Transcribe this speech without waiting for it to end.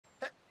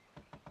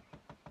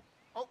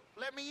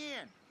let me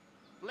in.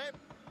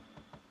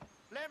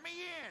 Let me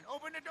in.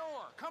 Open the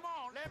door. Come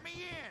on, let me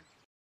in.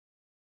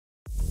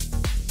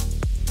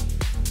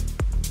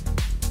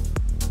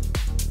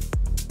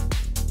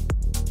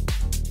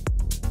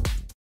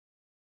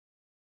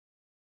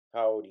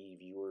 Howdy,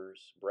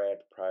 viewers. Brad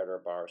Proprietor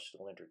of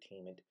Barstool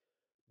Entertainment,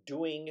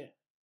 doing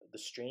the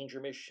Stranger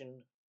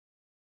Mission,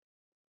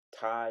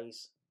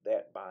 Ties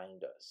That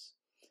Bind Us.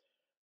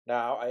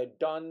 Now, I had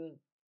done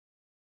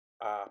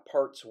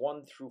parts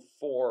 1 through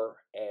 4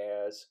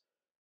 as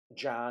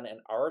John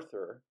and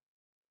Arthur,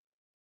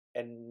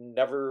 and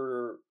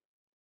never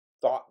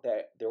thought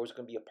that there was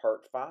going to be a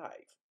part 5.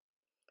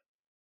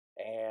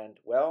 And,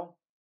 well,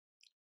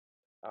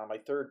 on my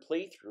third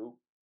playthrough,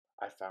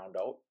 I found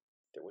out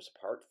there was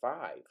part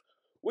 5,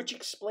 which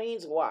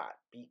explains a lot,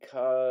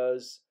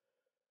 because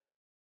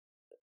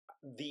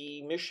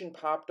the mission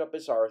popped up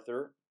as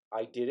Arthur.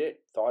 I did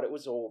it, thought it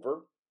was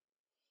over,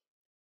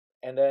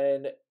 and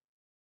then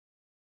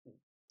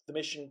the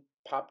mission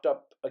popped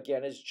up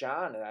again as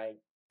John, and I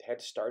had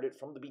to start it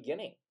from the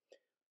beginning.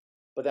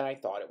 But then I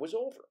thought it was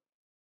over.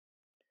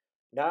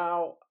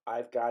 Now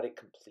I've got it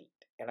complete,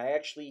 and I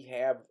actually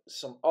have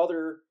some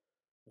other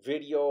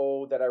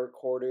video that I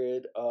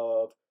recorded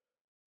of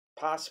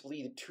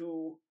possibly the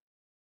 2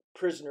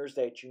 prisoners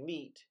that you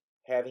meet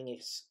having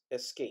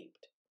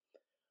escaped.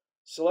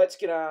 So let's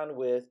get on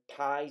with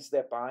Ties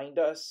That Bind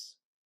Us,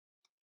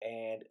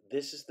 and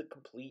this is the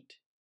complete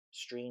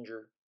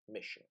Stranger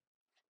Mission.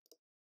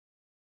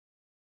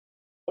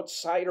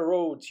 Outside of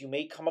Rhodes, you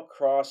may come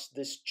across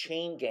this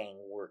chain gang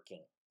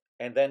working,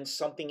 and then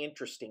something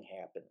interesting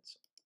happens.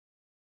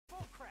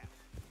 Bull crap.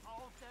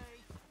 All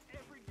day,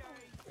 every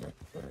day.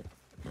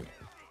 I'm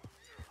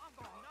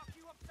gonna knock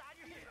you upside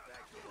your head.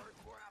 Back to work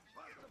before I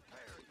bust a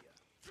pair of you.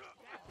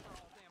 That's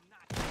all damn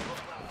nice.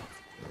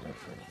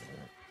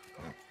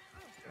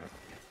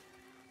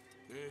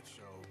 It's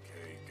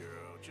okay,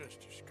 girl. Just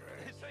a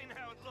scratch. This ain't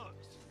how it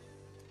looks.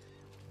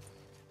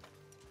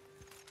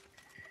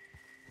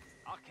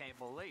 I can't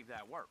believe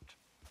that worked.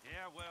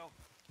 Yeah, well,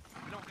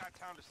 we don't got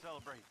time to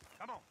celebrate.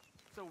 Come on.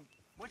 So,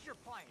 what's your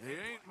plan? It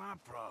ain't my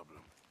problem.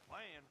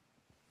 Plan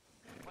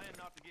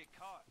not to get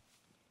caught.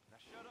 Now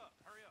shut up.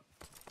 Hurry up.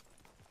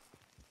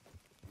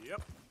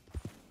 Yep.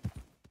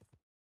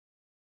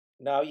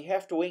 Now you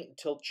have to wait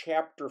until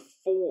chapter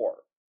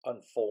 4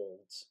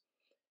 unfolds,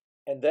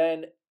 and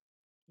then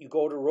you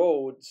go to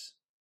Rhodes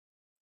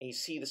and you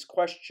see this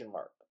question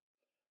mark.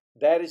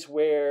 That is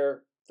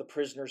where the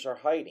prisoners are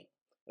hiding.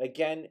 And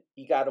again,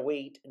 you got to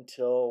wait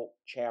until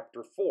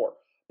chapter 4.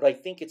 But I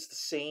think it's the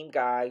same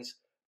guys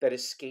that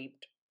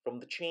escaped from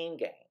the chain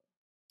gang.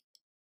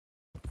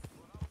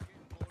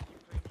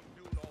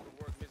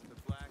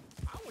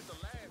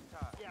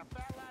 Yeah,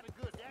 fat lot of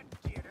good that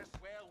did us.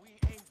 Well, we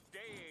ain't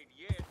dead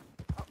yet.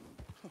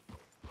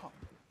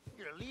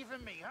 You're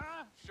leaving me,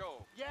 huh?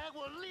 Sure. Yeah,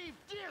 well, leave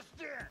this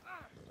then.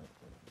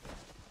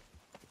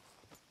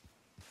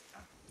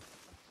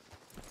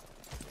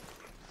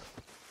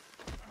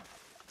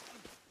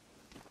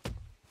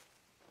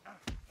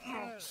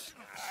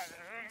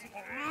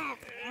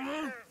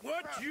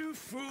 What you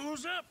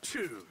fools up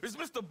to? It's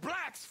Mr.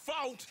 Black's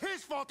fault.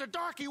 His fault, the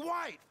darky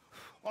white.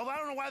 Well, I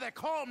don't know why they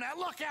call him that.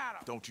 Look at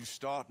him. Don't you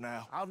start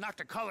now. I'll knock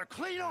the color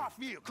clean off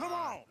you. Come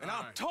on. And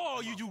I'll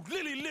tell you, you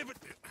lily livered.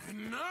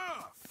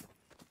 Enough!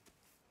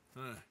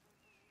 Huh.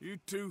 You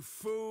 2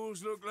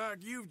 fools look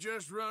like you've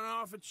just run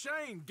off a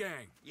chain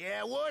gang.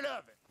 Yeah, what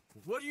of it?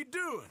 What are you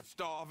doing?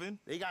 Starving.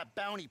 They got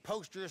bounty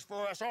posters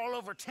for us all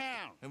over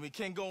town. And we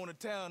can't go into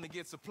town to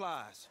get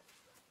supplies.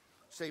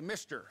 Say,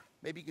 mister,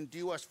 maybe you can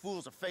do us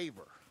fools a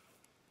favor.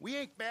 We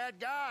ain't bad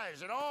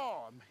guys at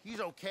all. He's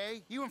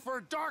okay, even for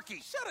a darky.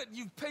 Shut it,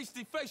 you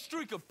pasty-faced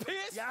streak of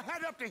piss! Yeah, I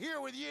had up to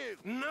here with you.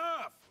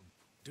 Enough!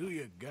 Do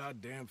your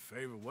goddamn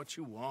favor what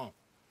you want.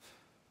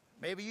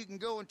 Maybe you can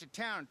go into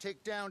town and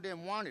take down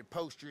them wanted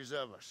posters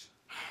of us.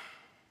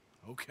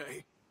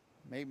 Okay.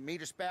 Maybe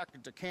meet us back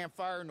at the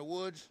campfire in the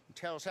woods and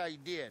tell us how you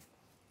did.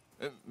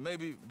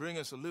 Maybe bring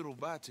us a little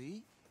bite to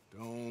eat.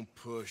 Don't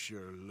push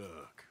your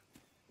luck.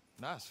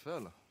 Nice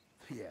fella.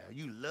 Yeah,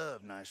 you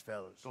love nice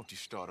fellas. Don't you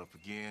start up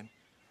again.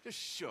 Just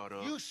shut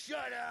up. You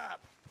shut up!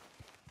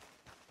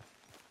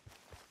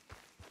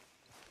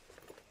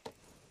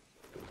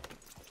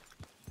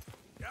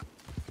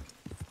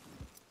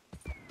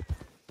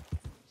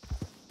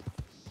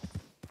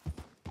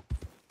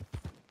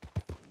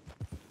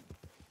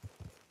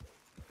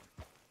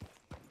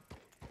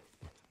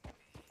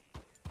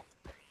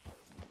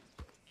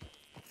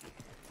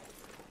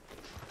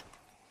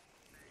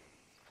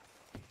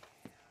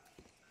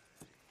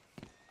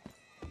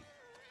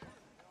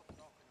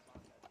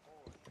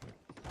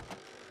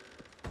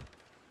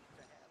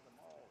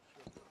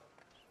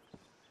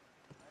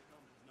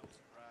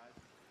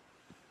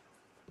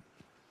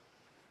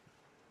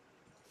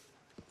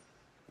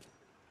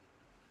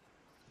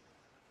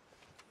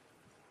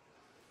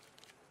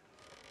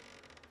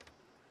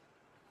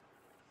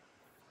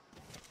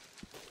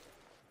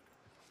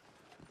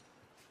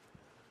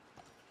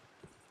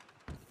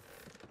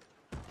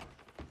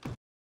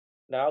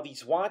 Now,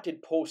 these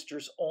wanted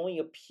posters only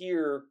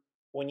appear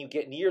when you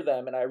get near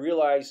them, and I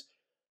realize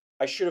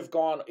I should have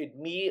gone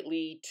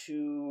immediately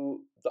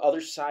to the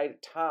other side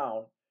of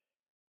town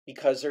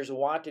because there's a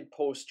wanted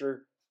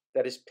poster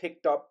that is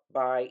picked up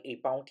by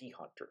a bounty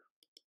hunter.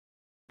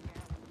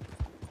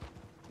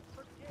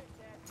 Forget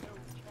that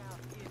no-child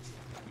idiot.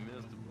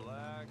 Mr.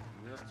 Black,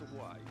 Mr.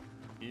 White.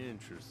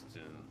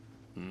 Interesting.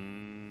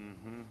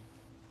 Mm-hmm.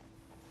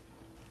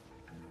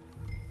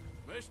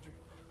 Mister,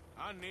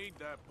 I need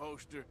that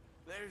poster.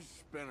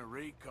 There's been a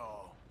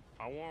recall.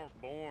 I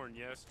weren't born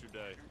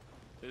yesterday.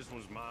 This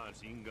one's mine,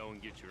 so you can go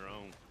and get your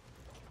own.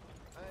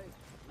 Hey,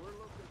 we're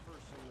looking for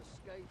some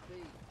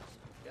escapees.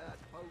 Got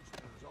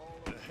posters all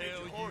The over.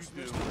 hell you horse,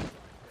 do? mister.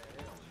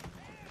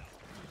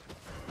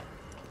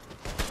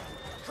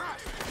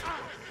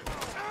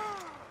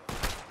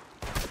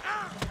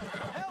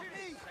 Help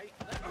me!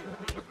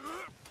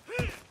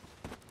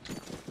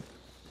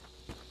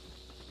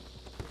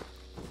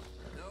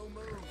 No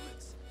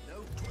movements,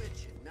 no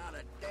twitching, not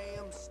a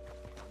damn.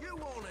 You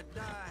wanna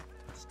die?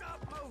 Stop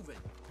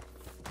moving.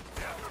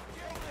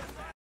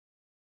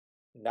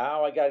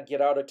 Now I gotta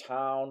get out of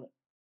town,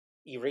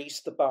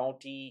 erase the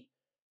bounty,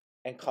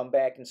 and come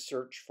back and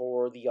search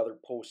for the other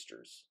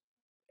posters.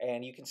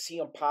 And you can see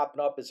them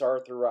popping up as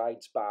Arthur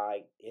rides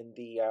by in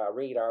the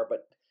radar,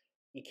 but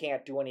you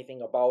can't do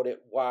anything about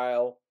it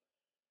while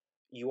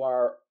you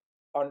are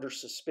under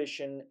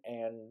suspicion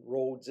and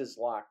Rhodes is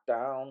locked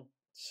down.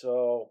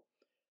 So,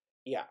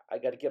 yeah, I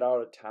got to get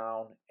out of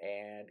town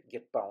and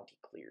get bounty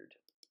cleared.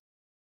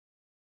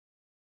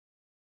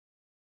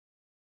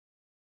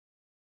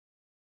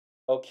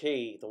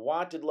 Okay, the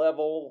wanted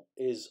level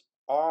is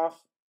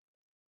off,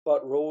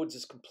 but Rhodes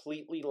is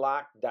completely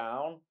locked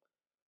down.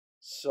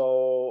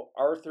 So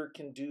Arthur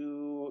can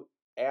do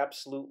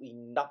absolutely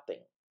nothing.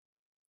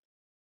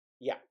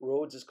 Yeah,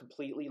 Rhodes is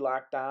completely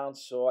locked down,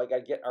 so I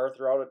gotta get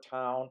Arthur out of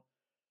town,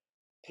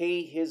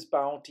 pay his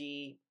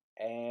bounty,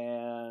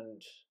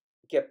 and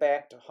get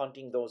back to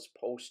hunting those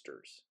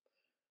posters.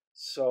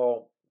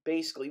 So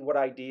basically what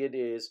I did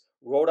is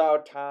rode out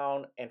of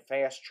town and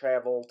fast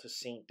travel to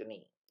Saint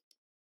Denis.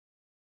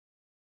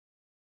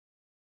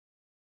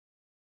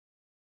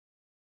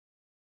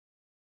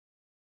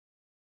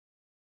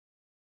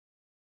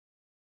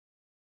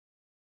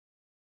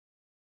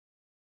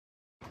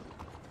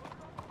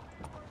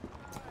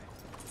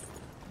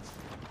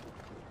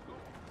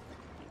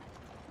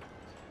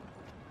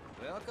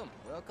 Welcome,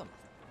 welcome.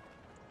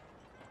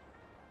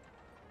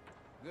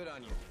 Good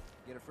on you.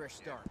 Get a fresh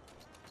start.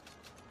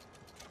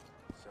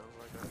 Sounds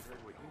like I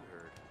heard what you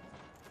heard.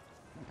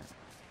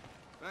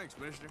 Thanks,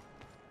 mister.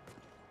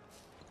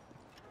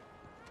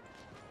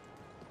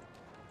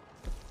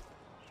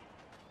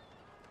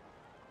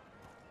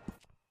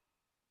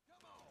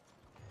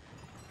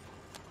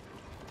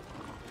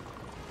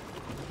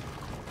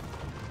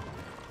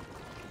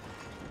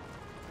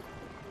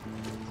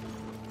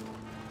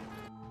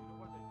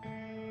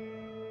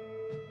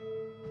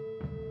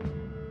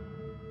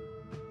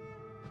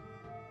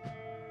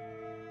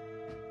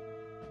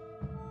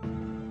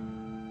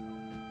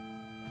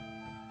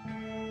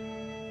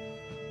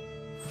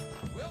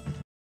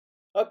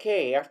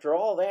 Okay, after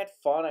all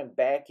that fun, I'm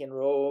back in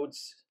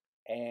Rhodes,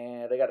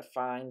 and I gotta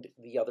find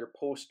the other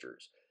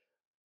posters.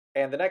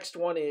 And the next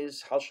one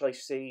is, how shall I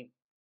say,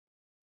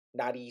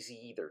 not easy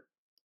either.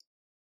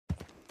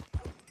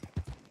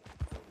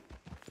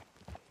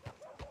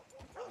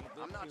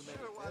 I'm not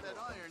sure why that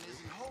iron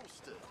isn't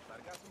holstered. I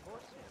got some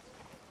horses.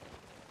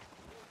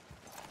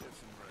 Get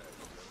some rest.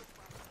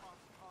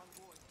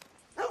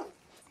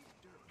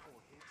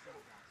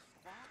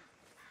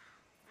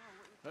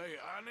 Hey,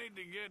 I need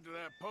to get to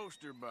that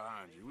poster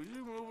behind you. Will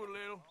you move a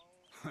little?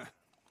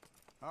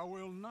 I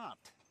will not.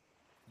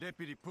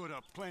 Deputy put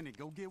up plenty.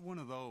 Go get one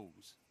of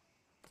those.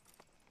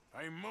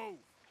 Hey, move.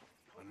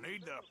 I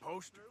need that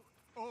poster.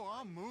 Oh,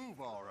 I'll move,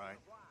 all right.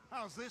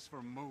 How's this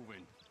for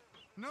moving?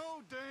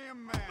 No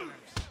damn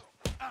manners.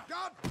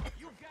 God!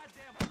 You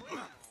goddamn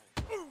please.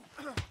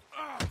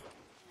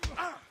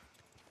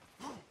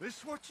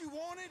 This what you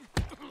wanted?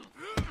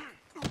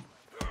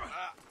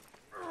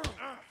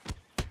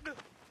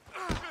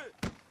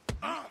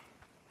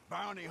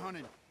 Bounty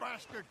hunting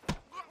bastard!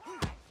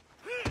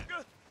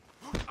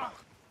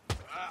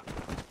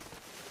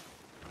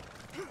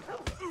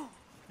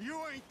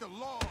 You ain't the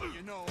law,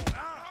 you know.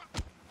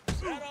 Is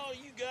that all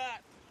you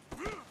got?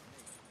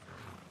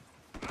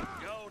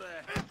 Go to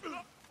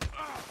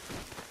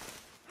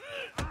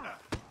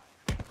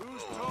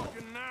Who's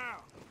talking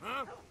now,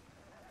 huh?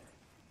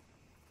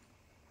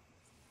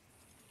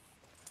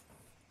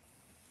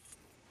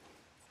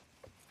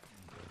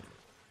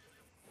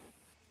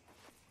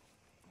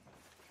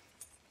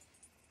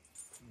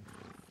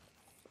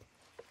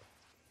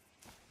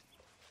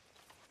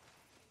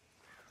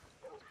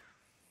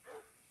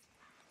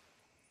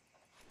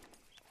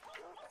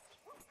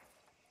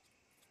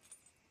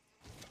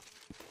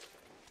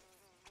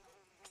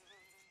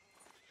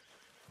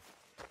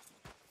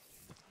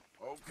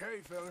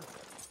 Okay, fella.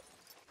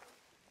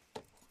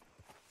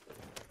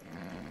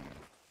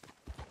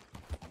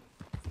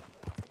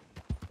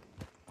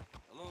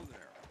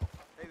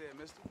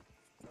 mister.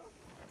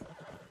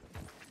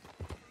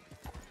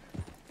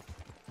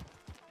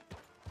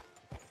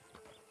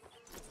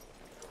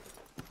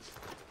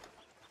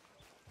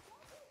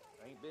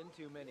 Ain't been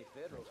too many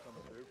Federals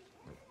coming through.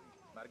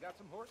 Might have got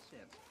some horse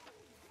sense.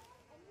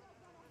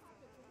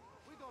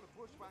 We got a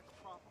bushwhack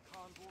proper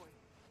convoy.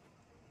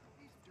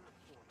 He's dirt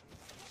poor.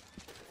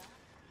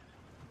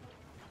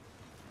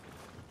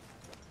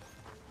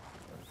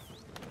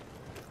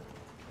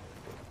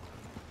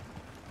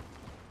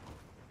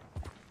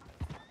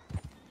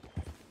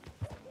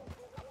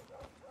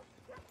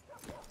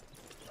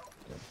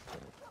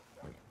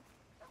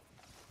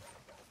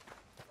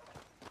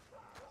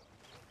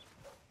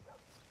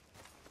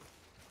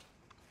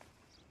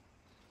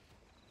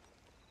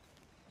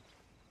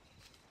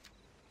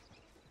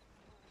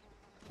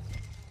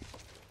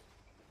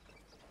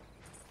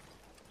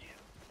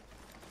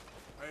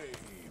 Hey,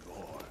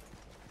 boy.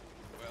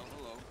 Well,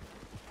 hello.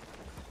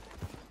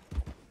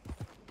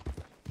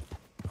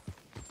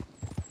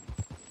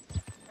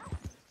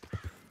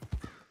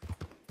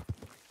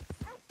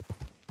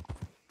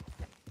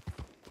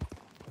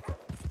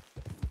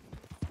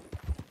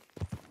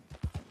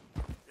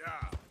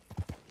 Yeah.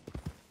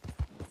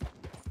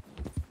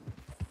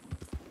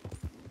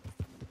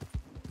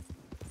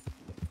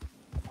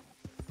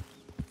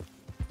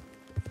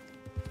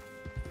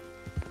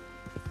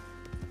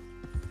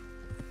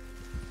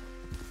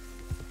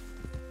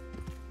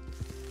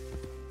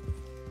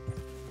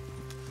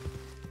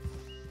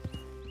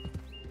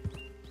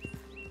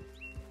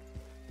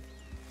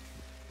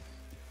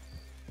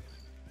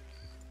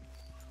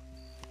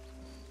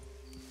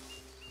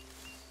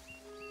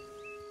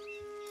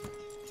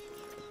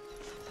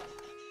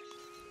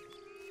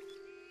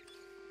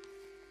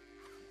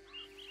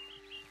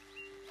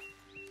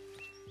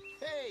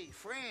 Hey,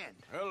 friend.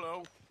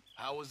 Hello.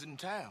 How was it in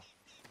town?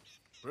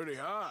 Pretty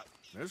hot.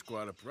 That's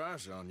quite a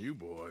price on you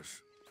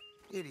boys.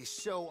 It is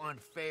so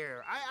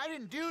unfair. I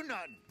didn't do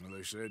nothing. Well,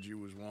 they said you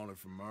was wanted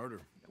for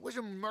murder. It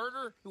wasn't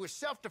murder. It was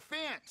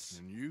self-defense.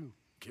 And you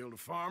killed a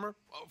farmer?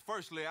 Well,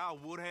 firstly, I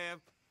would have,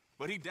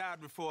 but he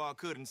died before I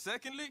could. And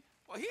secondly,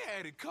 well, he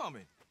had it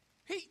coming.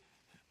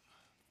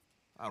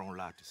 I don't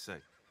like to say.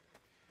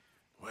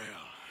 Well...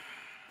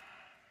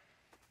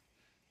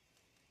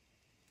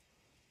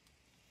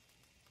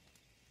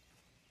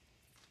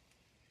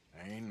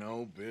 ain't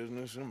no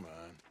business of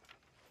mine.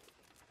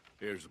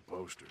 Here's the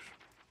posters.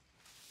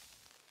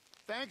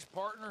 Thanks,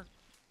 partner.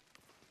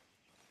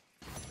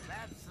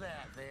 That's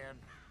that, then.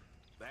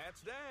 That's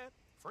that.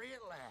 Free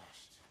at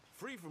last.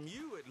 Free from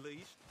you, at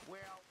least. Well,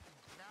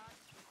 not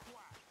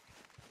quite.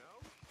 No?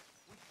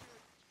 We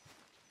should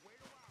wait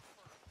a while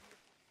first. See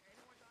if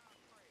anyone's on our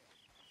trail.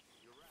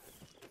 You're right.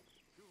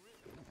 Too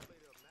risky to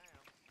split up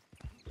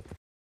now.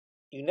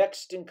 You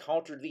next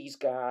encountered these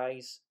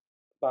guys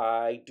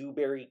by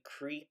Dewberry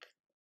Creek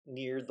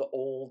near the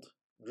old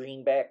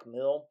Greenback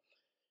Mill.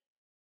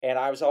 And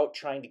I was out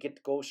trying to get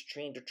the ghost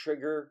train to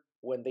trigger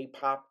when they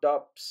popped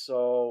up.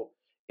 So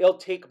it'll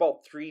take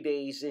about 3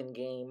 days in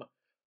game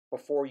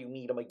before you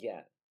meet them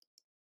again.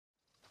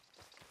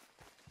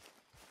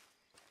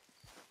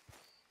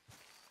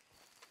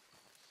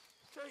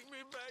 Take me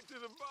back to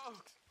the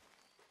box.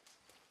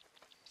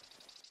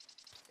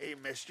 Hey,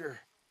 mister.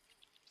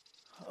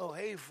 Oh,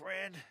 hey,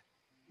 friend.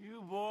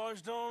 You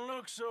boys don't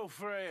look so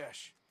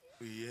fresh.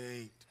 We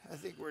ain't. I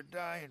think we're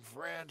dying,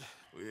 friend.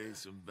 We ate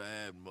some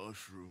bad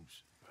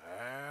mushrooms.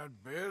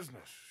 Bad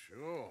business,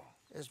 sure.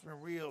 It's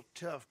been real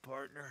tough,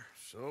 partner.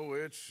 So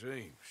it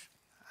seems.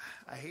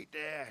 I hate to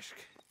ask,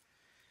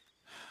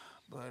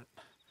 but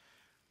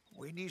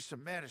we need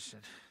some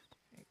medicine.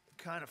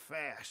 Kind of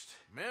fast.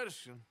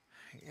 Medicine?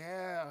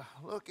 Yeah,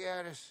 look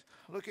at us.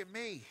 Look at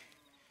me.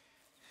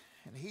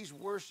 And he's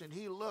worse than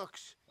he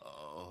looks.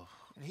 Oh.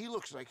 And he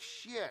looks like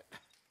shit.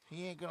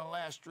 He ain't gonna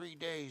last 3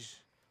 days.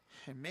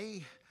 And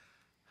me,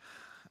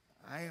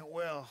 I ain't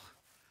well.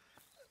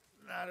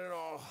 Not at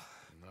all.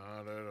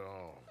 Not at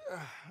all.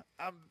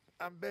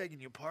 I'm begging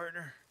you,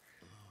 partner.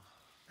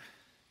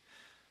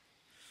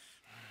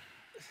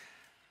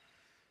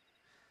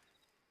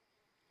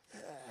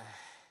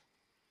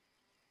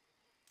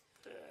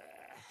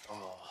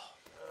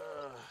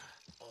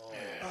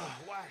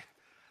 Why?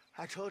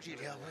 I told you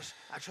it'd help us.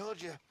 I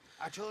told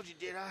you,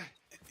 did I?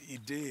 You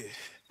did.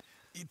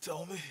 You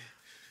told me.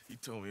 You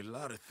told me a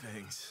lot of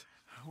things.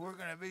 We're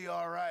gonna be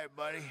all right,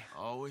 buddy.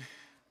 Are we?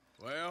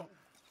 Well,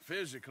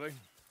 physically.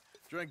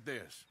 Drink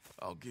this.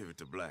 I'll give it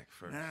to Black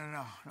first.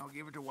 No. Don't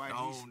give it to White.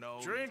 No.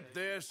 Drink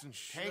this and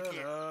shut Take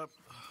it. up.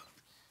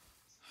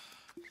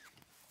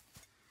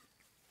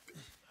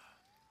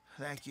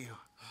 Thank you.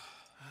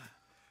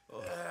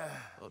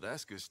 Oh,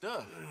 that's good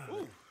stuff.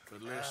 Ooh.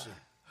 But listen,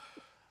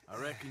 I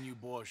reckon you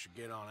boys should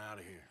get on out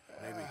of here.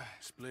 Maybe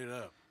split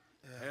up.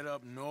 Head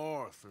up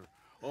north or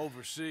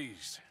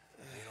overseas.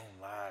 They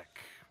don't like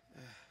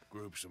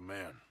groups of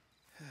men.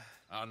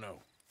 I know.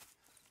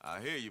 I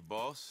hear you,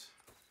 boss.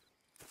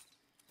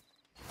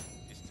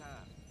 It's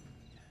time.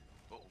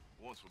 Oh,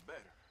 once we're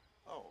better.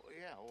 Oh,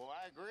 yeah, well,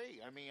 I agree.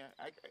 I mean,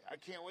 I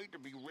can't wait to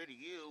be rid of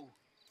you.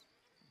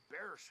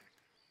 Embarrassing.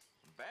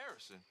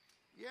 Embarrassing?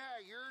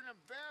 Yeah, you're an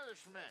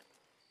embarrassment.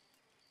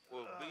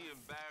 Well, be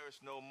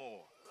embarrassed no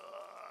more.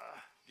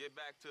 Get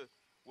back to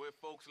where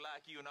folks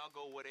like you, and I'll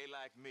go where they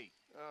like me.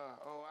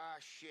 Oh, I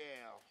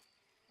shall.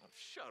 Oh,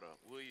 shut up,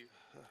 will you?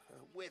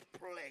 With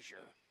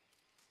pleasure.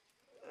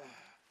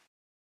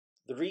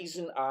 The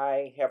reason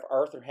I have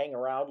Arthur hang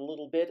around a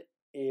little bit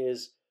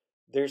is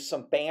there's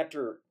some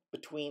banter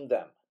between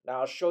them. Now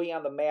I'll show you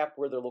on the map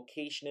where their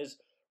location is,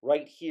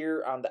 right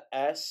here on the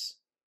S,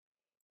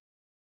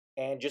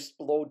 and just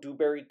below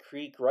Dewberry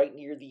Creek, right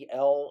near the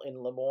L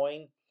in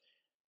Lemoyne.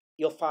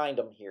 You'll find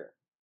them here.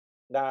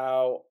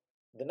 Now,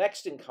 the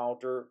next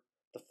encounter,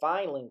 the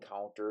final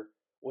encounter,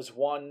 was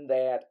one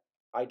that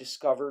I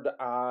discovered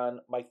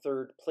on my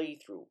third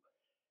playthrough,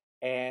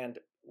 and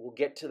we'll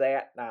get to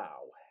that now.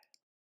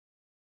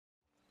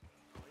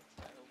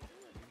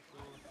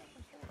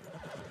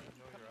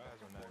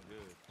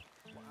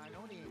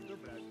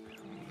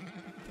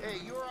 Hey,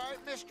 you all right,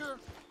 mister?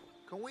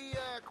 Can we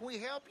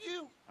help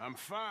you? I'm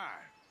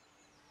fine.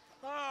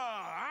 Oh,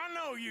 I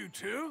know you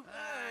two.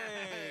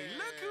 Hey,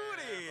 look who it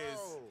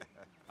is.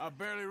 I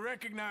barely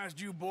recognized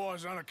you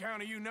boys on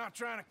account of you not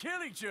trying to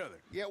kill each other.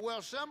 Yeah,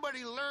 well,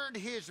 somebody learned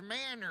his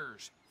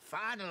manners.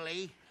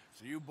 Finally.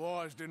 So you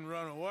boys didn't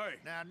run away.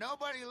 Now,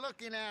 nobody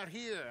looking out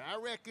here. I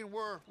reckon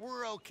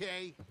we're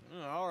okay.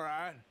 All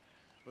right.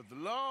 But the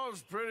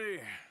law's pretty...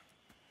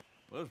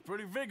 well, it's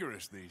pretty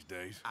vigorous these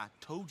days. I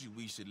told you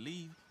we should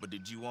leave, but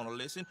did you want to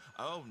listen?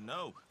 Oh,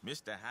 no.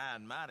 Mr. High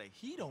and Mighty,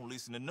 he don't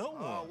listen to no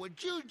one. Oh,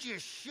 would you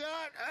just shut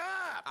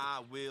up?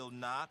 I will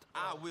not.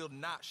 I will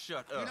not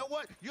shut up. You know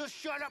what? You'll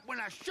shut up when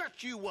I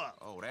shut you up.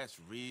 Oh, that's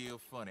real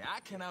funny.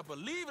 I cannot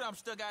believe it. I'm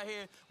stuck out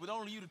here with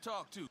only you to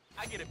talk to.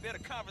 I get a better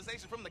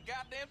conversation from the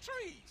goddamn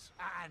trees.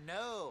 I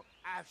know.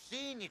 I've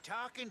seen you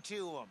talking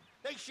to them.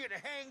 They should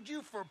have hanged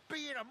you for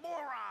being a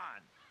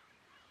moron.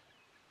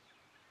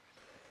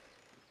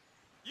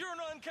 You're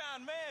an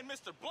unkind man,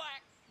 Mr.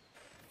 Black.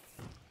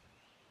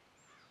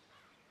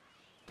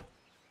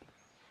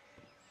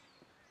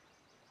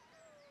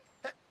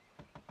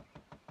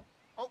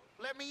 Oh,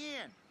 let me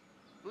in.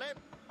 Let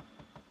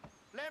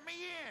me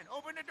in.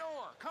 Open the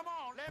door. Come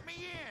on, let me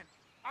in.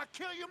 I'll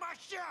kill you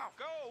myself.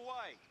 Go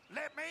away.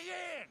 Let me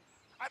in.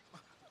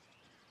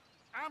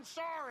 I'm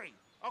sorry.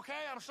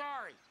 Okay, I'm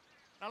sorry.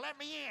 Now let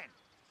me in.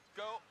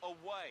 Go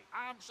away.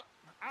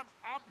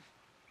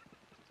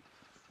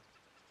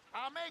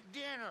 I'll make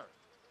dinner.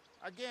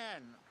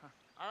 Again.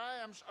 All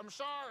right, I'm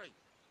sorry.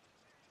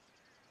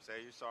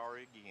 Say you're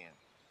sorry again.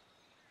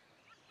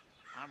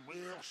 I'm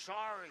real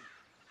sorry.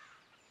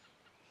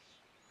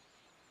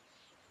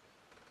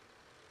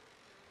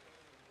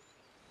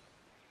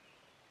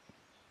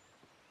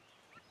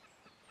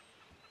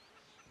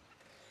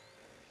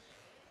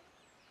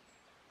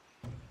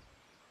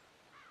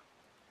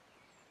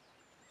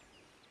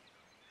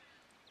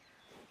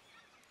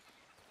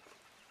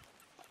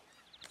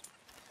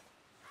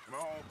 Come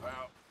on,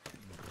 pal.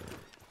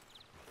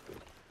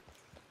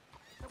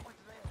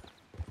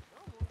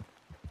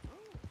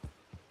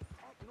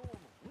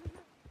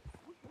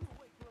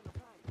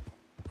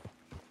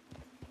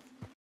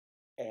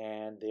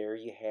 And there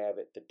you have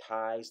it, the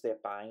ties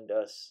that bind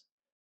us,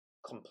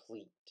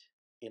 complete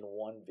in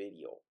one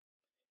video.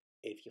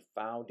 If you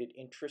found it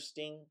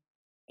interesting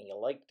and you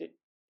liked it,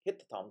 hit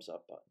the thumbs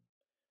up button.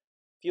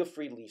 Feel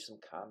free to leave some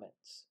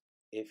comments.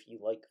 If you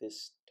like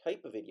this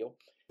type of video,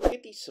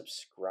 hit the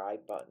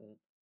subscribe button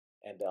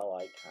and bell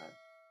icon.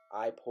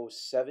 I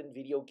post 7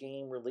 video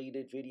game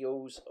related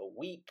videos a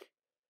week,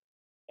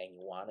 and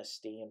you want to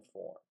stay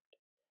informed.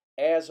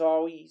 As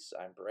always,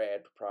 I'm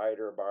Brad,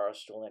 proprietor of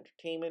Barstool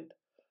Entertainment.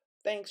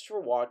 Thanks for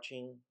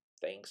watching,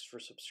 thanks for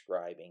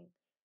subscribing,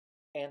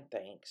 and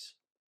thanks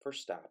for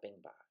stopping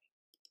by.